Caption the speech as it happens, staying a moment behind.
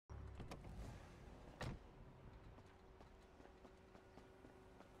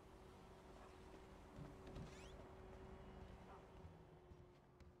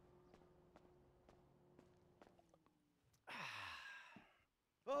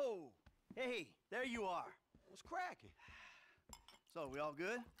Oh! Hey, there you are. What's cracking? So, we all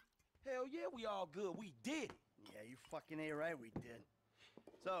good? Hell yeah, we all good. We did it. Yeah, you fucking ain't right, we did.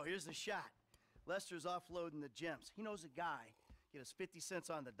 So, here's the shot. Lester's offloading the gems. He knows a guy. Get us 50 cents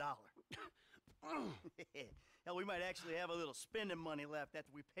on the dollar. Hell, we might actually have a little spending money left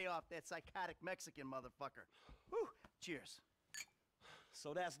after we pay off that psychotic Mexican motherfucker. Whew! Cheers.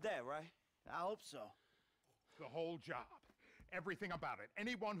 So that's that, right? I hope so. The whole job. Everything about it.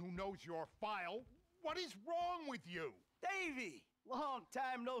 Anyone who knows your file, what is wrong with you? Davey! Long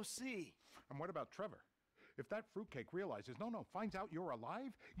time no see. And what about Trevor? If that fruitcake realizes, finds out you're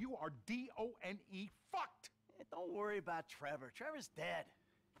alive, you are D-O-N-E fucked! Don't worry about Trevor. Trevor's dead.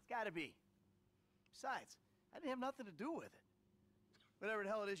 It's gotta be. Besides, I didn't have nothing to do with it. Whatever the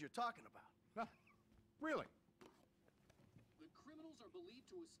hell it is you're talking about. Huh? Really? The criminals are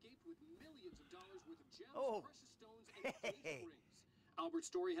believed to escape with millions of dollars worth of gems, Oh. precious stones, and engagement rings. Albert's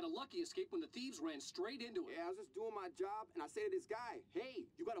story had a lucky escape when the thieves ran straight into it. Yeah, I was just doing my job, and I say to this guy, hey,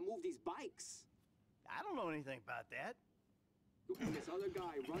 you gotta move these bikes. I don't know anything about that. And this other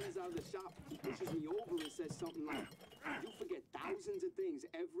guy runs out of the shop, pushes me over and says something like, you forget thousands of things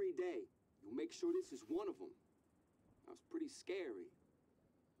every day. You make sure this is one of them. That was pretty scary.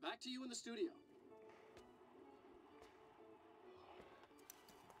 Back to you in the studio.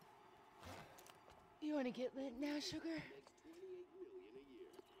 You want to get lit now, sugar?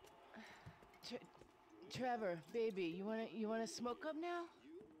 Trevor, baby, you wanna smoke up now?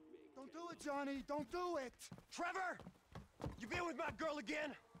 Don't do it, Johnny! Don't do it! Trevor! You been with my girl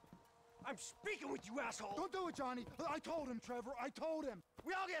again? I'm speaking with you, asshole! Don't do it, Johnny! I told him, Trevor, I told him!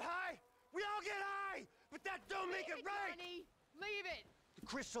 We all get high! We all get high! But that don't make it right! Johnny! Leave it! The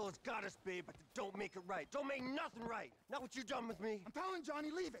crystal has got us, babe, but that don't make it right. Don't make nothing right. Not what you done with me. I'm telling Johnny,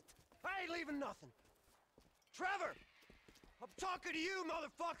 leave it! I ain't leaving nothing. Trevor! I'm talking to you,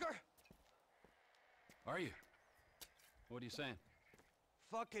 motherfucker! Are you? What are you saying?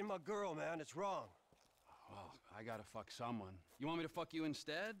 Fucking my girl, man. It's wrong. Well, I gotta fuck someone. You want me to fuck you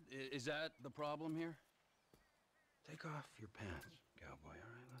instead? Is that the problem here? Take off your pants, cowboy,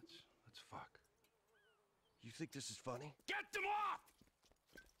 all right? Let's fuck. You think this is funny? Get them off!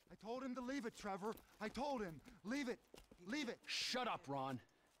 I told him to leave it, Trevor. I told him. Leave it. Leave it. Shut up, Ron.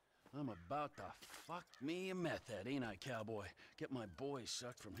 I'm about to fuck me a meth head, ain't I, cowboy? Get my boy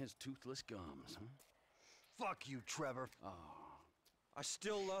sucked from his toothless gums, huh? Fuck you, Trevor. Oh. I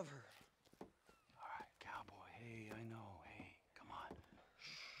still love her. All right, cowboy. Hey, I know. Hey, come on.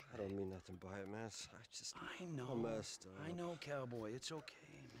 I don't mean nothing by it, man. I know. I'm messed up. I know, cowboy. It's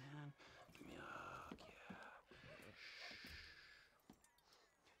okay, man. Give me a hug, yeah.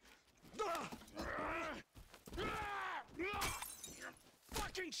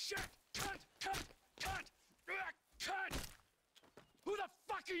 Fucking shit! Cut! Who the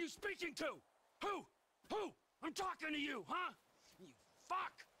fuck are you speaking to? Who? I'm talking to you, huh? You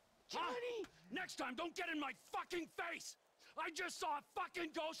fuck! Johnny! Huh? Next time, don't get in my fucking face! I just saw a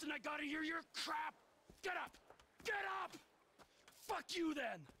fucking ghost and I gotta hear your crap! Get up! Get up! Fuck you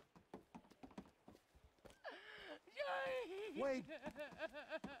then! Johnny! Wait.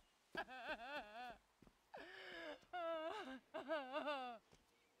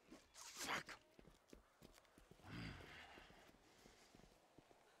 Fuck!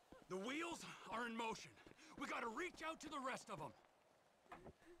 The wheels are in motion. We gotta reach out to the rest of them.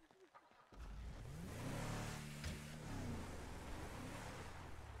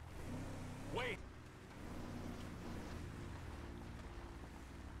 Wait!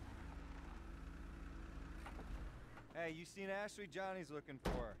 Hey, you seen Ashley? Johnny's looking for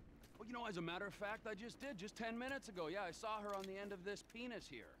her. Well, you know, as a matter of fact, I just did, just 10 minutes ago. Yeah, I saw her on the end of this penis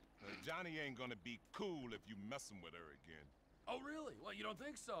here. Johnny ain't gonna be cool if you messing with her again. Oh, really? Well, you don't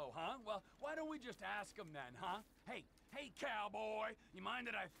think so, huh? Well, why don't we just ask him then, huh? Hey, cowboy, you mind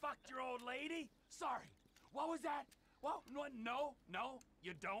that I fucked your old lady? Sorry, what was that? Well, no,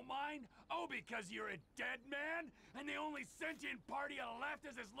 you don't mind? Oh, because you're a dead man? And the only sentient part you left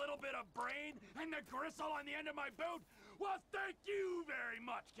is this little bit of brain and the gristle on the end of my boot? Well, thank you very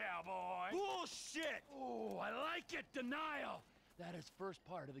much, cowboy. Bullshit! Oh, I like it, denial. That is first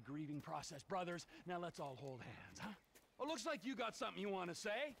part of the grieving process, brothers. Now let's all hold hands, huh? Well, looks like you got something you want to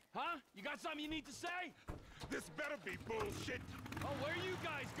say, huh? You got something you need to say? This better be bullshit. Oh, where you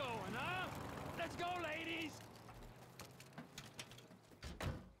guys going, huh? Let's go, ladies!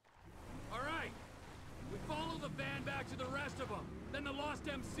 All right, we follow the van back to the rest of them. Then the lost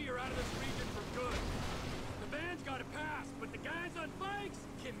MC are out of this region for good. The van's got to pass, but the guys on bikes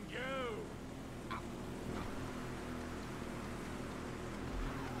can go.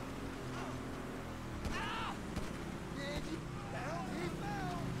 He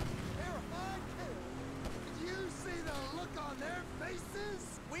fell!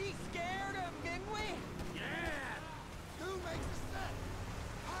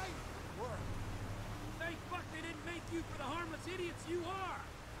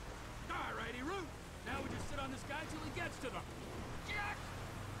 sit on this guy till he gets to them. Jack!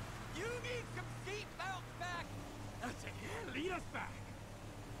 You need some seatbelts back! That's it. Yeah, lead us back.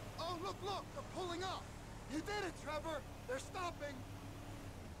 Oh, look, look! They're pulling up! You did it, Trevor! They're stopping!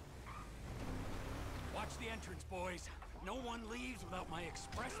 Watch the entrance, boys. No one leaves without my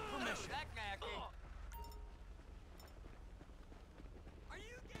express permission. That nacky. Are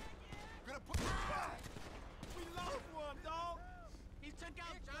you dead yet? Gonna put... We lost one, dog! He took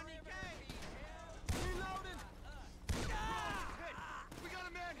out Johnny K! Reloading! Hit! We got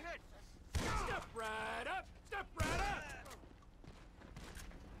a man hit! Step right up! Step right up!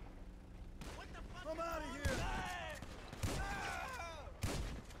 What the fuck? I'm out of here!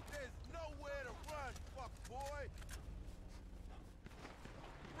 There's nowhere to run, fuck boy.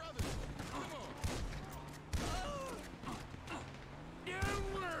 Brothers, come on! Don't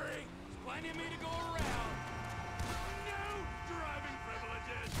worry. There's plenty of me to go around. No driving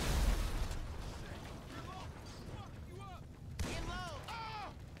privileges. Get low!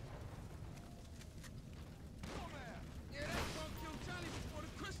 Yeah, that punk killed Johnny before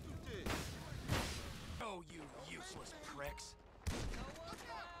the crystal did. Oh, you useless pricks. Damn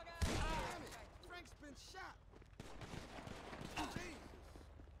it! Frank's been shot! Jesus.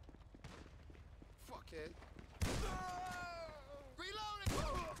 Fuckhead. Reloading!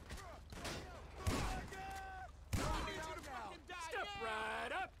 I need you to fucking die Step now!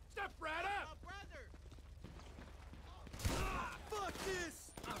 right up! Step right up! My brother! Fuck this!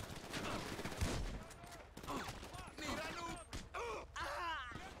 Need I know?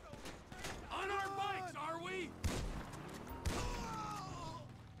 On our bikes, are we?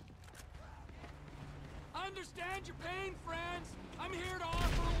 Understand your pain, friends. I'm here to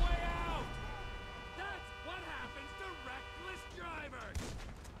offer a way out. That's what happens to reckless drivers.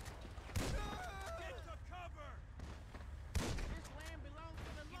 Get to cover! This land belongs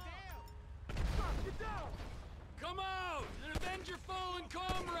to the law! Get down! Come out and avenge your fallen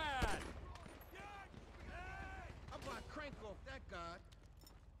comrade. I'm gonna crank off that guy.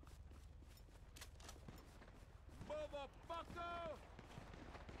 Motherfucker!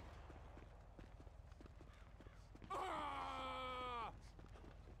 Ah!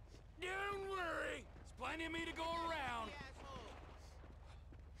 Don't worry. There's plenty of me to go around.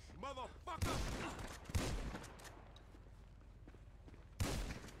 Motherfucker!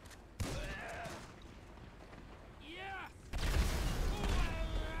 Yes!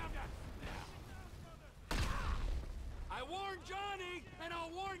 I warned Johnny, and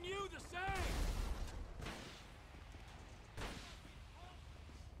I'll warn you the same!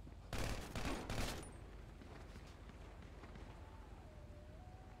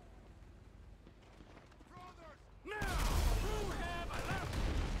 Now, who have I left?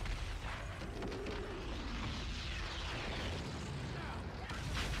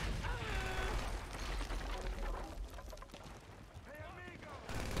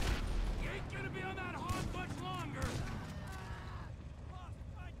 You ain't gonna be on that hog much longer.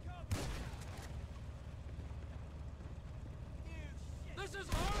 This is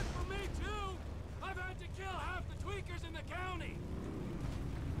hard for me, too! I've had to kill half the tweakers in the county!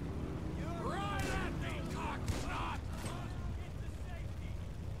 Right at me, cocksnot!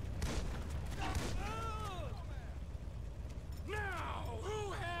 Now,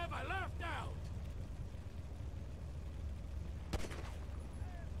 who have I left out?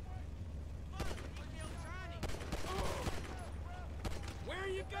 Where are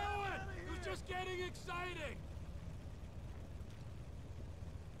you going? It was just getting exciting!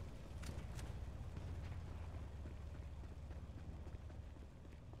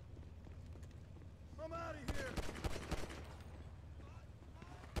 I'm out of here!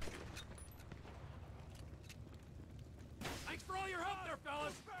 Thanks for all your help there,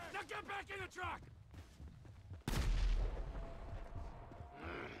 fellas! Now get back in the truck!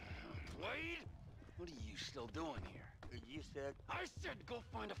 Wade? What are you still doing here? You said... I said go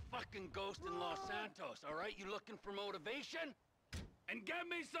find a fucking ghost in Los Santos, all right? You looking for motivation? And get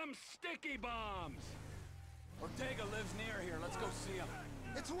me some sticky bombs! Ortega lives near here. Let's go see him.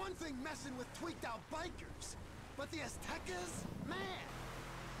 It's one thing messing with tweaked out bikers, but the Aztecas? Man!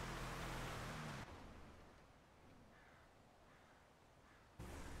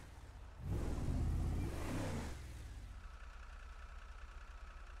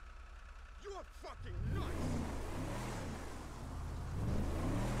 You're fucking nuts!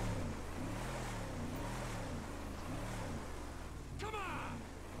 Come on!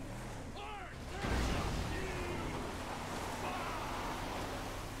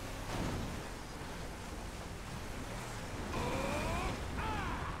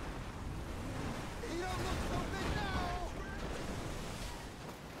 He don't look so big now!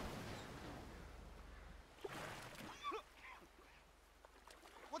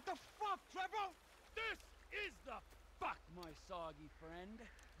 off, Trevor! This is the fuck, my soggy friend.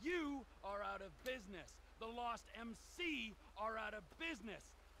 You are out of business. The Lost MC are out of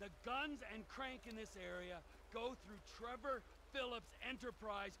business. The guns and crank in this area go through Trevor Philips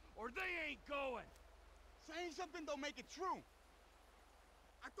Enterprise, or they ain't going. Saying something don't make it true.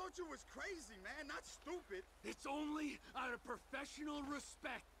 I thought you was crazy, man, not stupid. It's only out of professional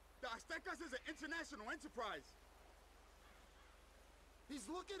respect. The Aztecas is an international enterprise. He's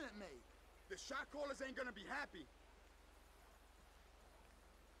looking at me. The shot callers ain't gonna be happy.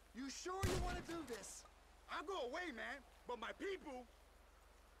 You sure you want to do this? I'll go away, man, but my people...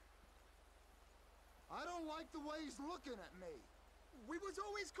 I don't like the way he's looking at me. We was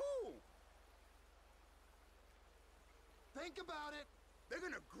always cool. Think about it. They're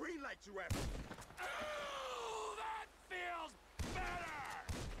gonna greenlight you after. Oh, that feels better!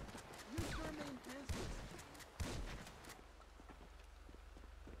 You sure mean business.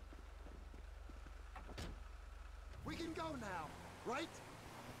 We can go now, right?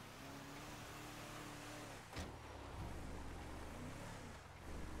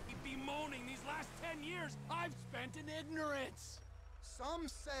 He'd be moaning these last 10 years I've spent in ignorance. Some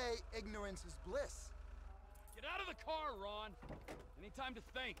say ignorance is bliss. Get out of the car, Ron. Any time to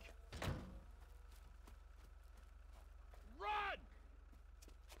think. Run!